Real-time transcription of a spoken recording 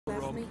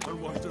I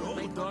washed it all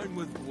down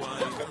with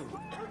wine.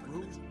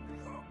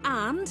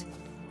 And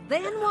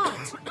then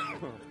what?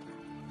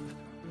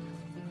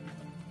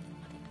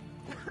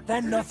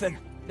 Then nothing.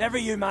 Never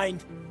you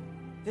mind.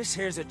 This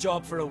here's a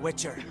job for a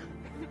witcher.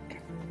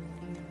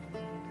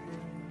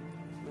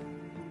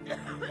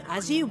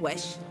 As you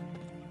wish.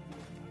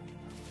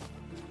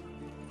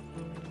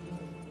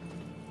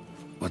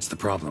 What's the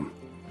problem?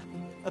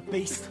 A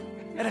beast.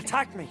 It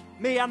attacked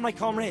me and my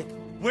comrade.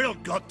 We'll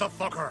gut the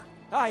fucker.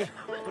 Aye,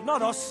 but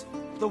not us.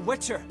 The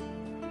witcher.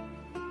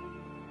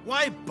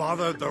 Why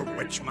bother the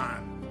witch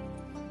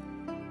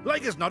man?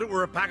 Like as not it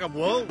were a pack of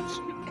wolves.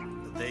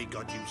 They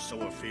got you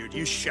so afeard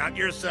you shat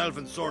yourself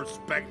and saw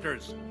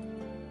spectres.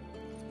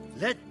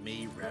 Let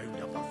me round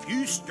up a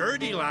few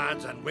sturdy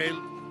lads and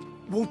we'll...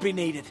 Won't be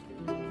needed.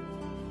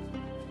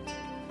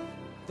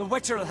 The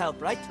witcher will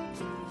help, right?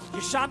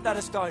 You shan't let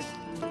us down.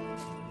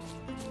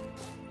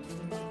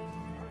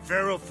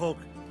 Pharaoh folk,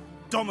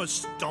 dumb as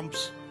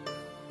stumps.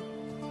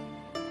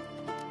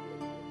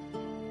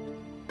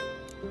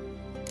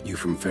 You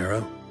from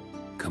Pharaoh?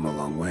 Come a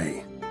long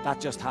way.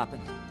 That just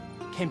happened.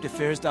 Came to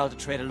Fyrsdal to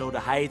trade a load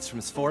of hides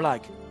from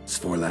Svorlag.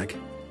 Svorlag?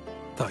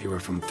 Thought you were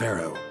from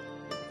Pharaoh.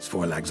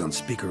 Svorlag's on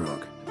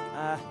Speakerog.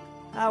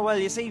 Well,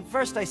 you see,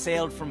 first I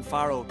sailed from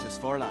Faro to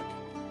Svorlag.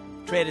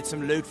 Traded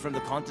some loot from the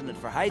continent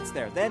for hides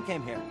there, then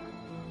came here.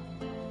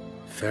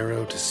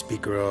 Pharaoh to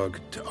Speakerog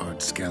to Ard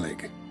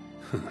Skellige.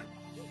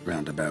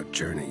 Roundabout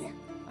journey.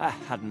 I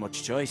hadn't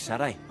much choice,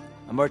 had I?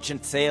 A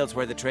merchant sails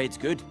where the trade's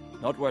good,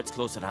 not where it's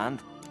close at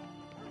hand.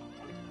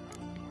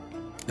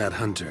 That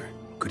hunter,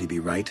 could he be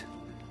right?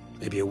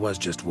 Maybe it was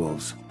just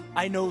wolves.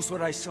 I knows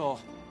what I saw.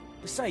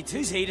 Besides,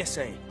 who's he to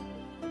say?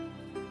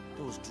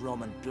 Those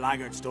drumming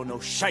blackguards don't know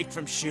shite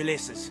from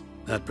shoelaces.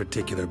 That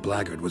particular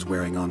blackguard was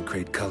wearing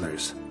on-crate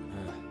colors.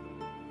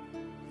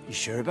 You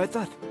sure about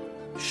that?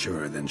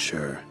 Sure, then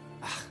sure.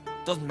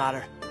 Doesn't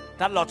matter.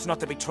 That lot's not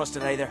to be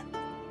trusted either.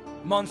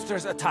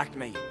 Monsters attacked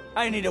me.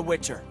 I need a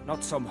witcher,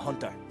 not some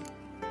hunter.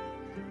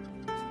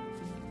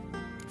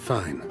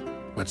 Fine.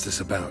 What's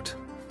this about?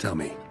 Tell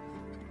me.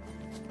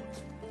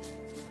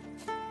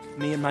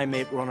 Me and my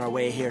mate were on our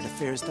way here to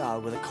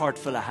Fyrsdal with a cart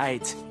full of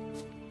hides.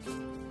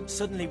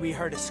 Suddenly we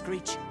heard a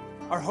screech.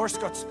 Our horse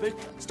got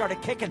spooked,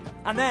 started kicking,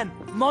 and then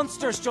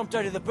monsters jumped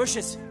out of the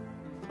bushes.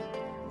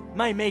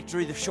 My mate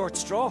drew the short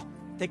straw.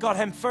 They got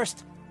him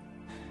first.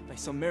 By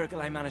some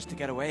miracle I managed to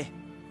get away.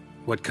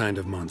 What kind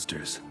of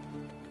monsters?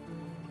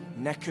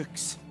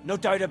 Nekooks, no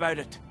doubt about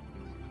it.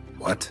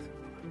 What?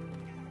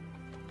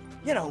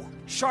 You know,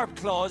 sharp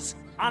claws,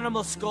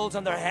 animal skulls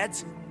on their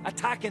heads,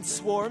 attack in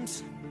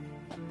swarms.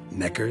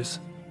 Neckers?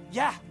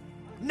 Yeah,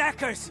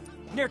 neckers!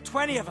 Near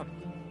 20 of them.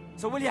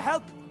 So will you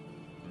help?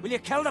 Will you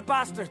kill the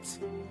bastards?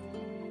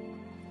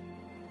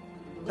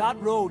 That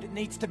road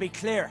needs to be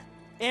clear.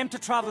 Aim to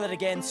travel it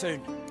again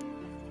soon.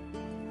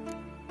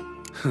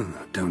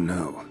 Don't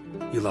know.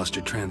 You lost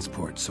your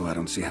transport, so I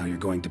don't see how you're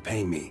going to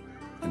pay me.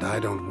 And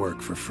I don't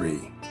work for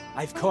free.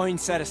 I've coin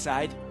set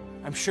aside.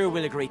 I'm sure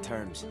we'll agree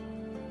terms.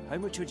 How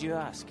much would you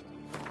ask?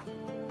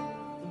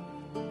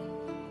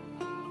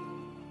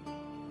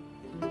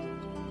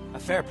 A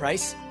fair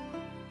price.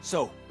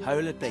 So, how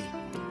will it be?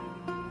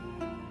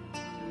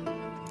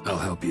 I'll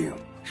help you.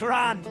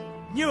 Grand!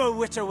 Knew a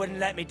witcher wouldn't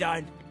let me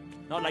down.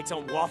 Not like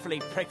some waffly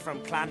prick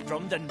from Clan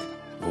Drumden.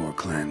 Or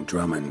Clan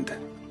Drummond.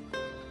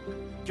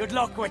 Good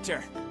luck,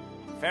 witcher.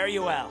 Fare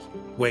you well.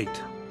 Wait.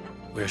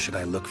 Where should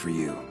I look for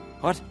you?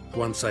 What?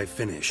 Once I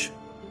finish,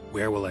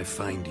 where will I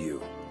find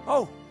you?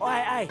 Oh,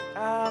 aye.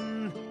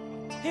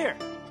 Here.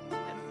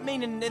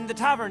 Meaning in the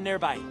tavern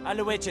nearby. I'll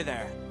await you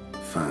there.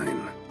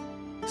 Fine.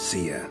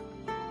 See ya.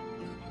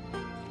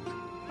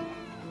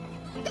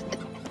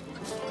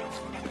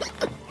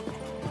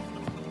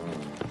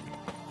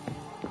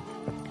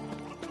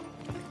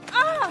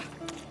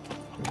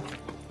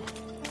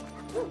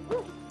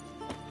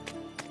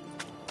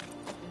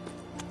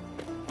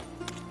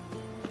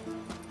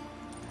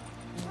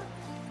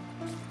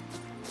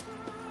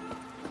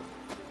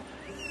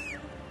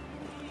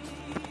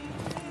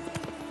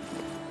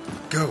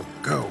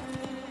 Go.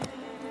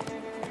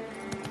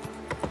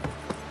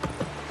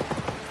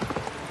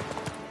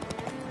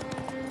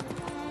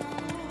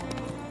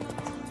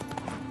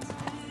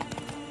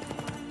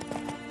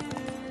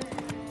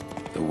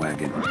 The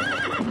wagon.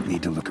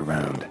 Need to look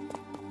around.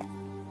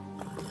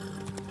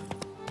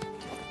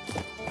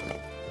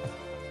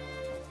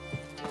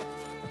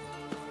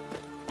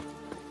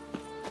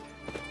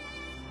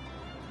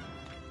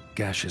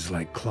 Gashes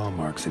like claw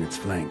marks in its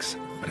flanks,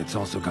 but it's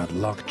also got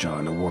lockjaw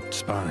and a warped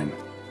spine.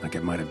 Like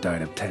it might have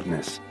died of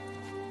tetanus.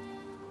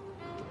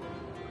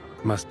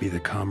 Must be the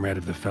comrade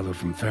of the fellow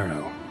from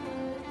Pharaoh.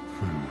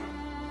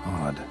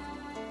 Odd.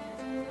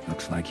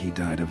 Looks like he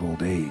died of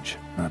old age,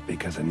 not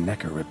because a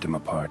necker ripped him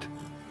apart.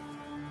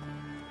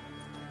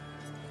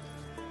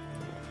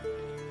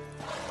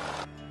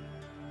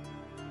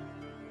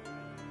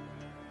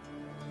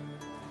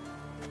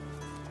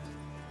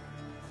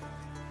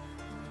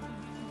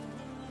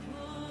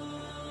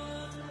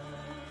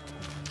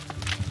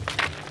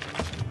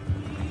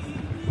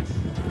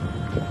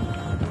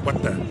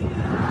 What the?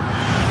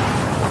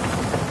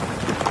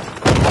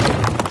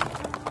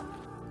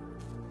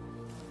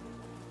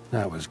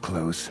 That was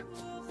close.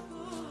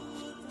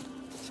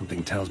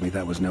 Something tells me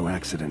that was no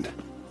accident.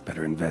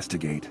 Better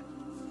investigate.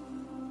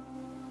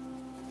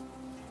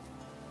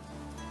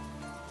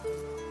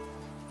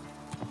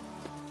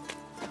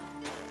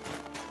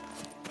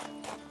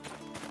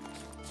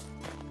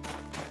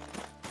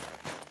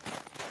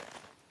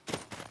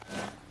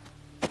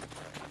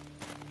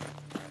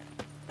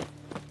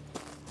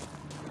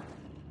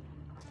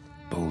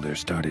 Boulder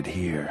started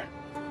here.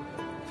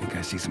 I think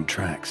I see some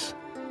tracks.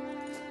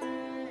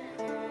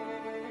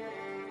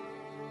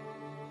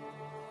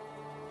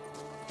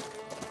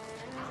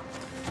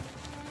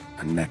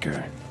 A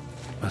necker.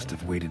 Must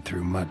have waded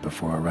through mud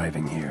before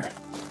arriving here.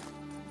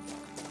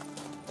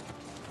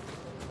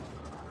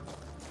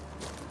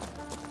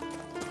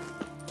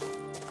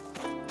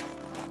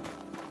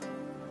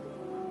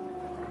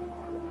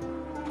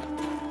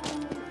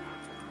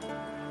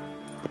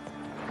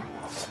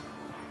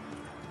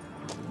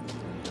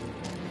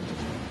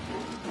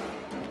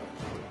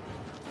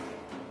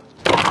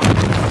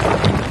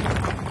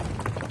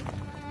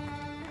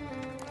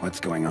 What's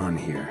going on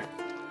here?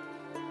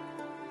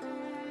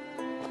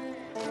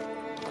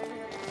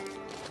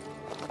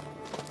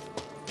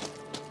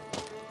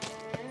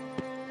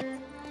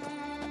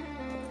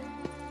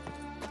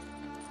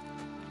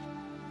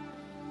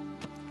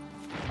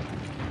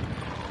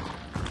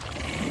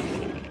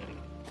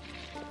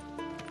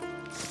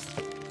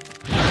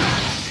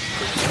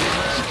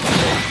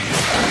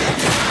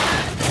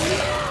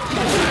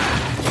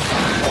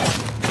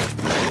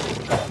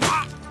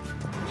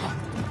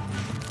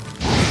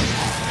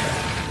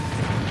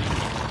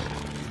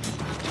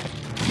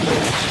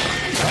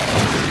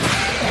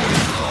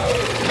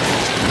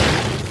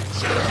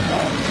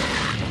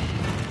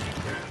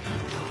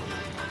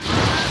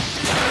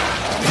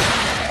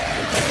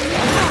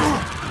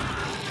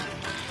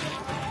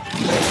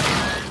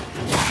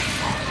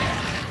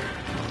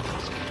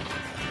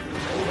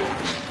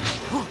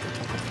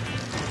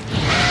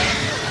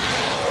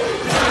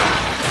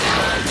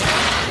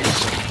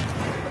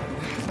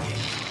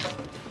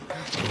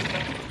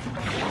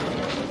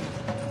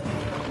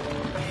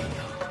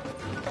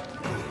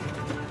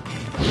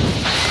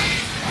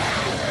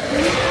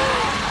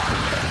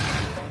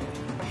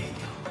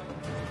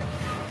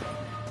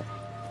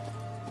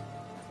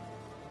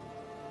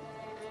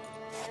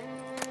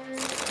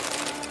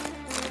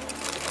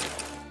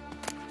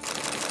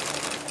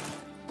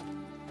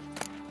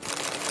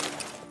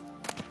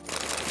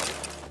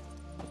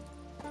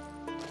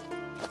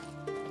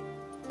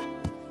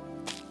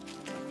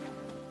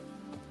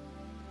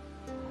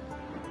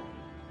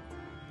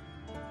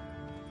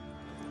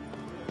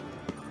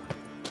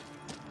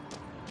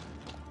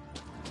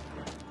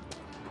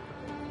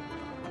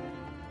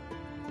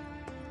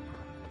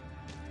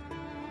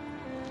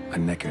 A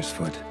necker's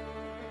foot,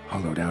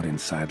 hollowed out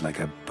inside like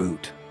a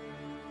boot.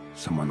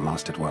 Someone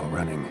lost it while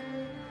running.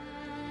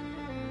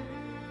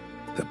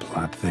 The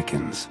plot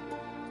thickens.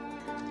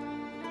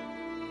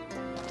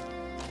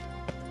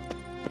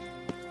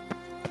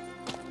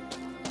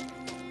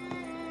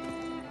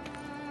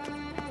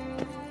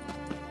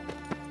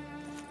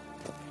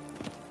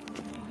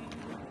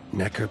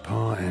 Necker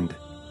paw and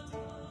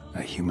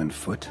a human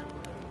foot?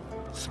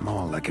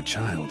 Small like a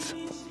child's,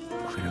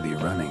 clearly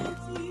running.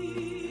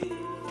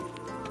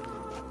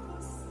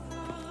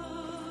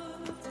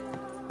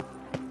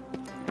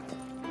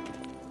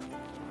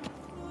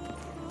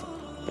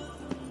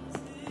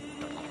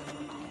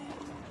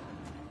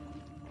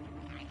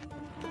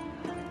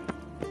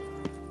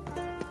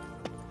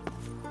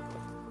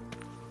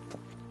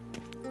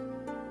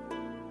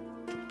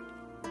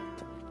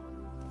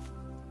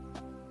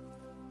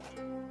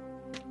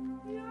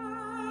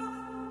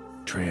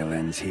 Trail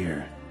ends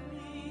here.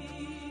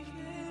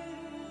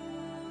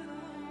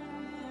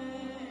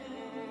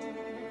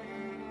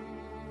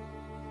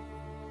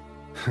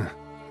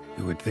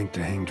 Who would think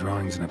to hang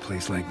drawings in a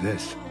place like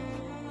this?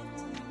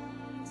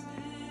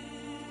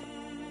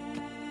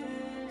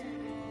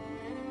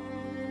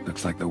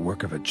 Looks like the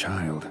work of a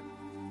child,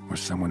 or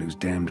someone who's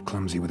damned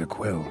clumsy with a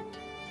quill.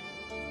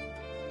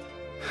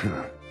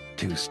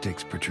 Two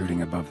sticks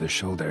protruding above the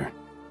shoulder.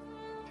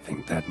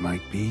 Think that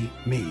might be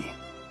me.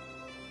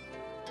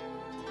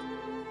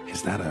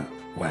 Is that a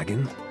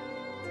wagon?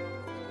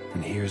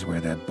 And here's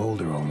where that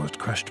boulder almost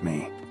crushed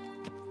me.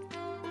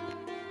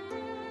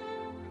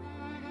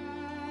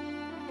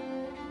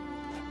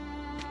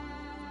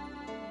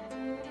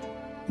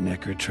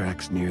 Necker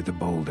tracks near the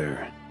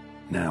boulder.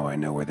 Now I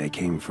know where they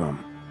came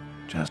from.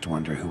 Just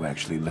wonder who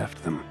actually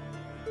left them.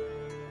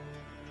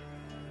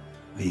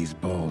 These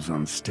balls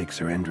on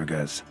sticks are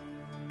Endrigas.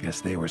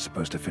 Guess they were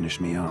supposed to finish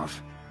me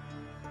off.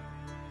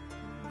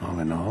 All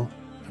in all,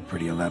 a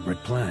pretty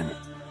elaborate plan.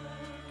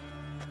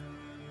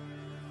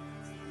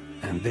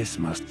 And this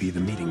must be the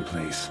meeting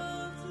place.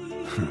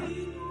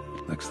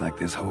 Looks like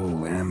this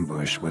whole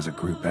ambush was a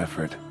group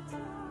effort.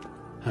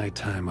 High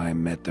time I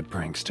met the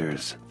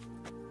pranksters.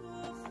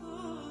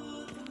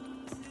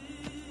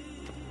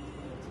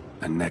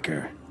 A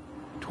necker,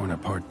 torn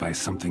apart by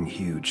something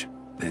huge.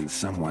 Then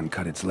someone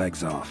cut its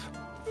legs off.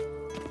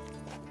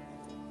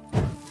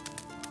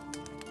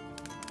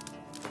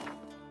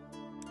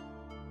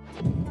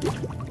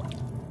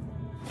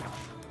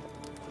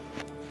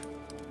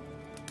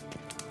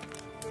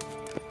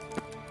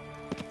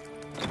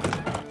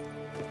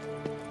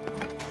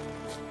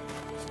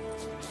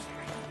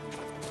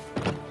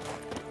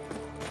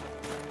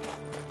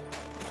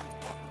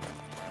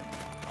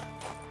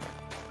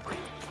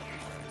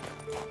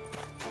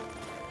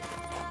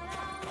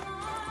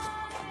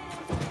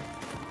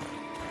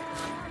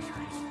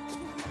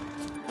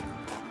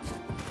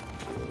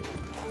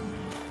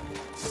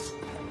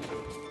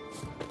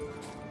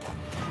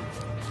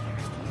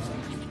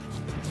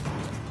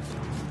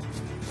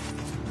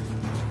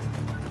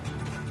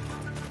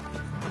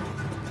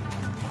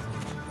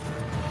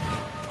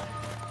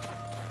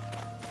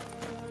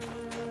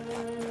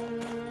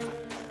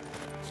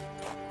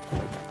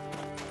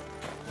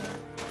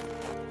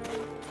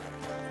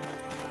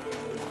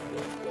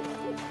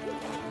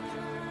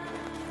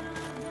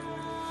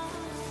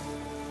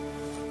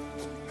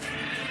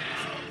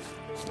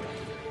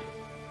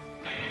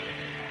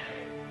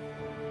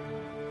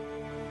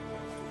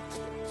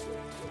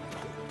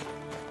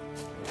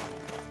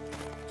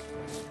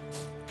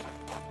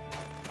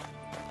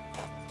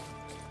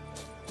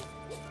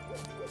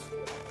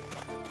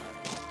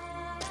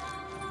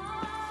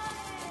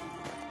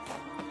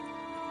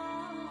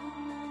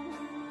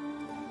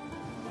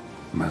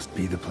 Must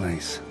be the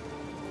place.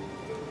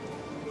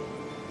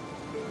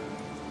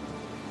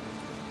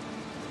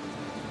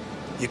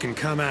 You can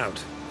come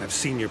out. I've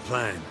seen your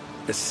plan.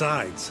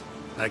 Besides,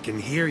 I can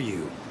hear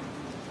you.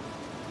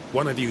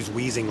 One of you's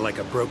wheezing like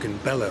a broken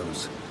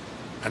bellows.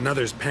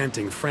 Another's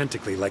panting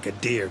frantically like a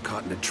deer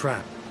caught in a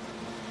trap.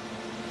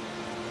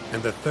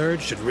 And the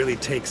third should really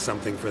take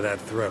something for that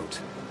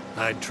throat.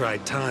 I'd try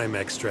thyme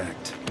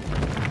extract.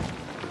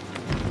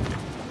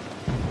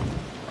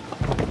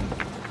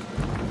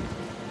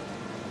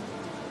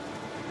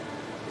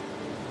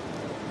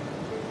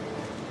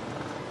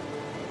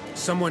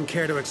 Someone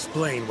care to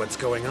explain what's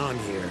going on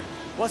here?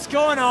 What's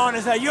going on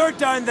is that you're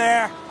down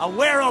there, and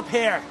we're up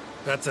here.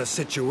 That's a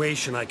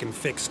situation I can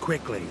fix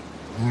quickly.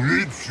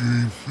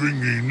 Witchy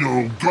thingy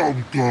no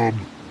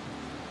gum-gum.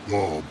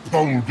 The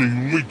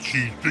pounding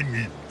witchy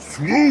thingy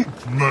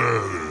swoop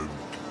man.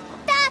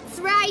 That's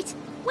right.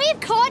 We've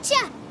caught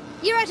you.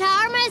 You're at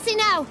our mercy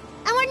now,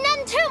 and we're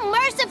none too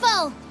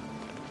merciful.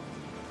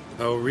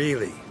 Oh,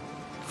 really?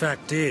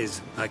 Fact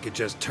is, I could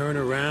just turn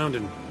around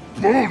and...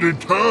 Hold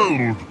it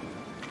held.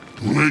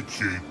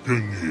 Witchy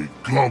thingy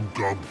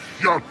gum-gum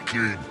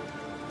shocking.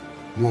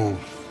 The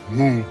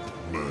swoop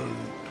man.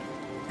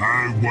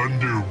 I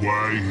wonder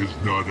why he's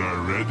not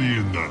already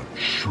in that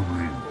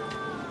shrimp.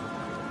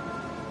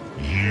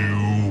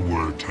 You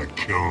were to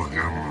kill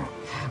him.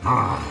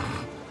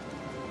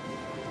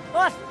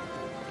 What?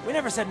 We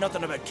never said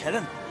nothing about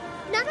killing.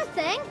 Not a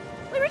thing.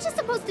 We were just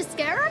supposed to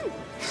scare him.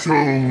 So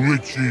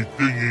witchy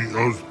thingy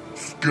us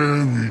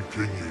scary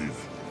thingies.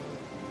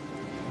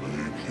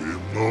 Make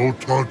him no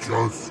touch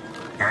us.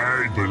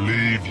 I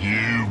believe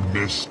you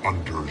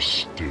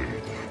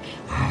misunderstood.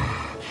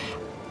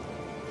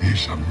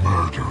 He's a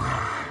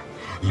murderer,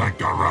 like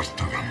the rest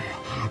of them.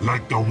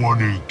 Like the one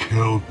who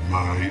killed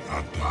my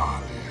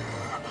Adalia.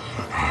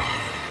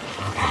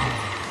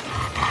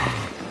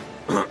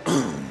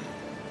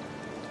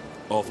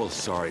 Awful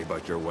sorry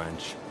about your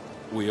wench.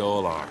 We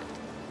all are.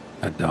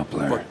 A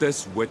Doppler. But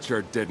this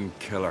Witcher didn't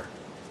kill her.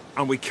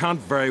 And we can't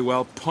very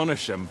well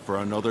punish him for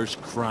another's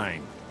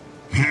crime.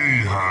 He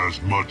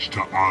has much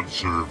to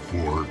answer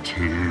for,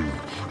 too.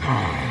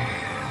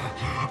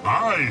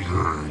 I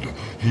heard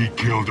he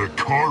killed a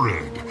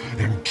Korid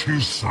in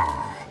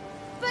Tucson.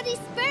 But he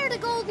spared a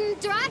golden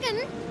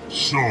dragon.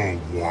 So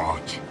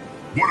what?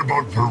 What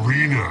about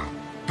Verena?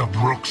 The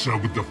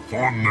Bruxa with the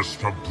fondness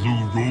for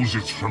blue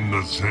roses from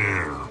the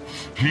Zaire.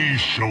 He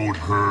showed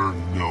her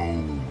no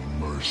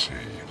mercy.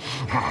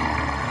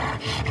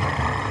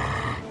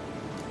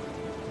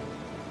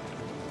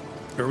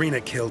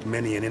 Verena killed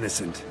many an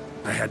innocent.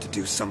 I had to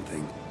do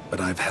something,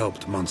 but I've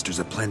helped monsters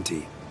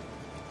aplenty.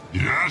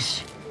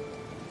 Yes?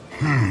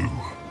 Who?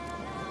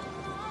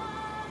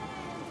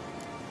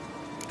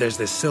 There's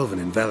this Sylvan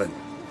in Velen.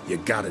 You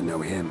gotta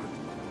know him.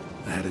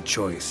 I had a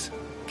choice.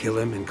 Kill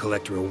him and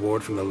collect a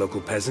reward from the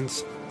local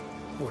peasants,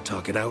 or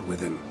talk it out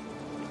with him.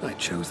 I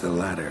chose the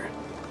latter.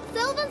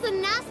 Sylvan's a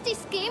nasty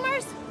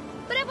schemers,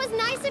 but it was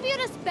nice of you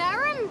to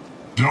spare him.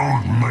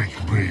 Don't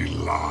make me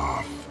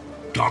laugh.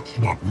 That's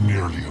not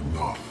nearly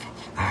enough.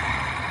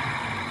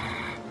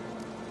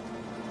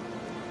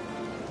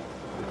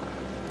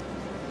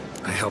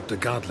 I helped a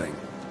godling.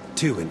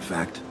 Two, in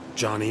fact.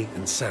 Johnny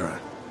and Sarah.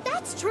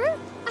 That's true.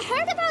 I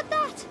heard about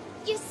that.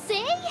 You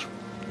see?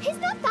 He's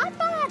not that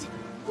bad.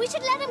 We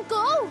should let him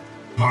go.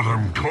 Let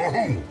him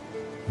go?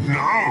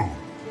 No!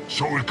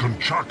 So he can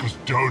track us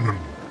down and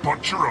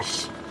butcher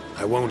us.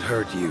 I won't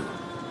hurt you.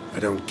 I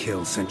don't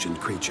kill sentient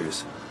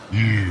creatures.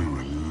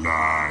 You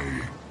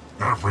lie.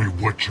 Every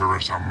Witcher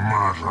is a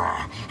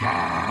murderer.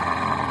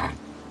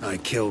 I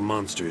kill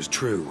monsters,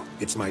 true.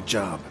 It's my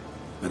job.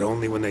 But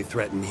only when they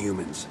threaten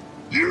humans.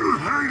 You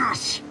hate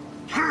us!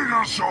 Hate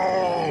us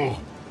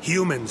all!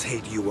 Humans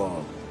hate you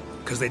all.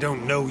 Because they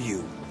don't know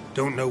you.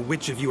 Don't know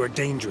which of you are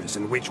dangerous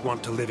and which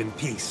want to live in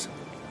peace.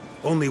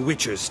 Only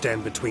Witchers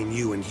stand between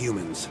you and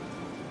humans.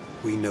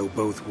 We know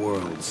both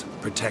worlds,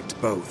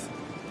 protect both.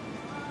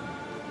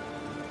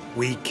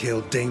 We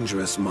kill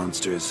dangerous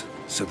monsters,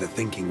 so the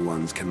thinking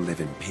ones can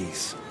live in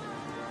peace.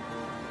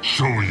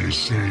 So you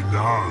say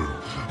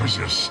now, as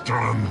you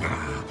stand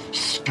there,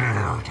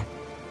 scared.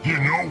 You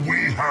know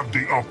we have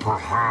the upper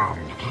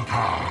hand.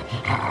 Ha,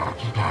 ha,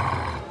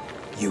 ha.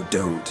 You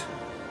don't.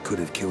 Could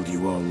have killed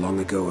you all long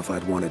ago if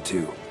I'd wanted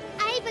to.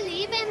 I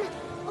believe him.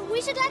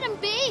 We should let him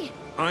be.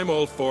 I'm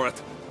all for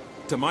it.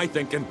 To my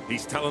thinking,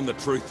 he's telling the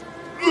truth.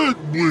 Let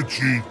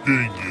witchy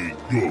thingy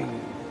go.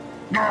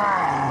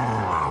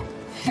 Ah!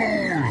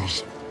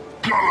 Fools!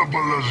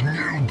 Gullible as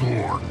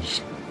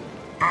newborns.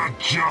 A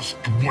just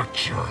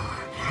witcher.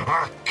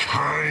 A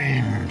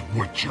kind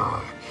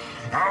witcher.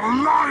 A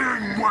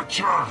lying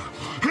witcher!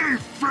 He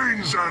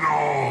feigns it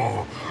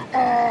all!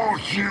 All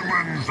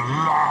humans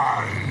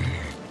lie!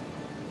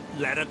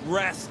 Let it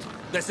rest.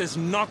 This is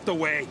not the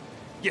way.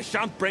 You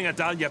shan't bring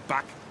Adalia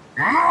back.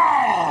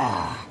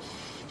 Ah!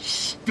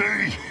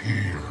 Stay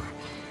here.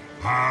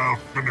 I'll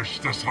finish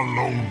this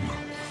alone.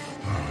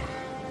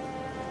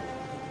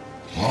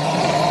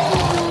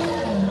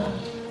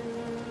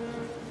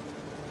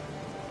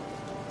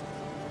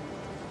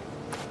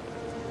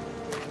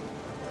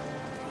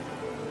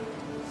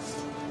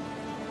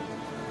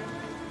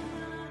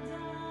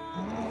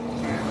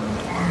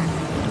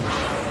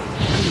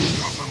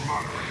 Doesn't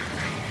matter.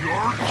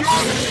 You're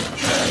done!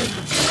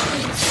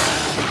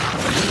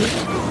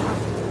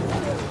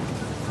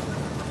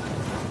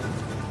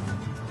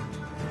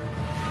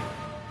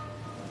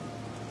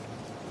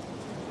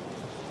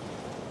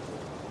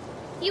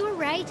 You were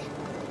right.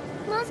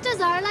 Monsters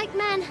are like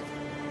men.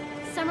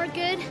 Some are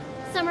good,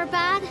 some are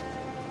bad,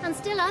 and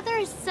still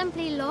others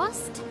simply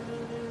lost.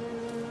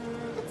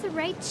 It's a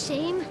right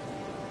shame.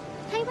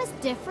 I was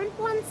different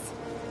once.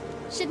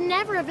 Should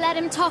never have let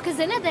him talk us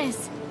into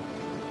this.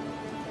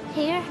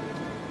 Here,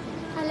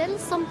 a little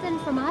something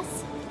from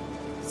us.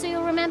 So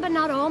you'll remember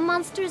not all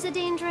monsters are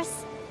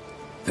dangerous.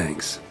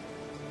 Thanks.